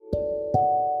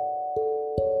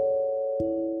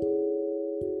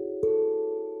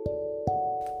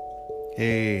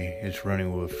Hey, it's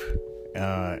Running Wolf.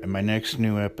 In my next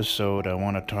new episode, I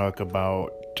want to talk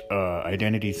about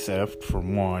identity theft for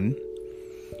one,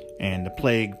 and the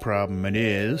plague problem it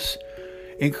is,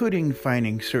 including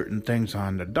finding certain things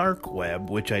on the dark web,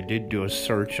 which I did do a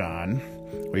search on,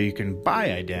 where you can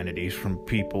buy identities from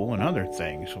people and other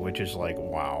things, which is like,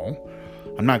 wow.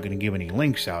 I'm not going to give any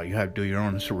links out. You have to do your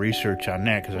own research on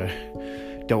that, because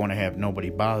I don't want to have nobody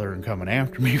bothering coming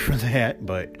after me for that,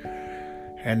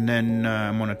 And then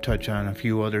I'm going to touch on a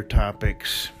few other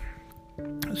topics,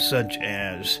 such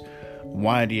as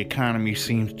why the economy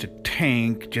seems to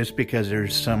tank just because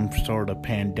there's some sort of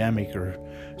pandemic or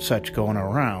such going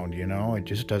around, It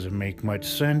just doesn't make much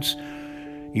sense.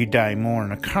 You die more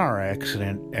in a car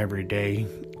accident every day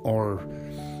or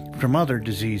from other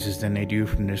diseases than they do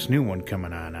from this new one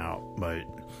coming on out. But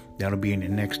that'll be in the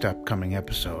next upcoming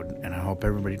episode. And I hope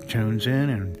everybody tunes in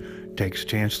and takes a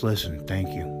chance to listen. Thank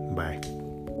you. Bye.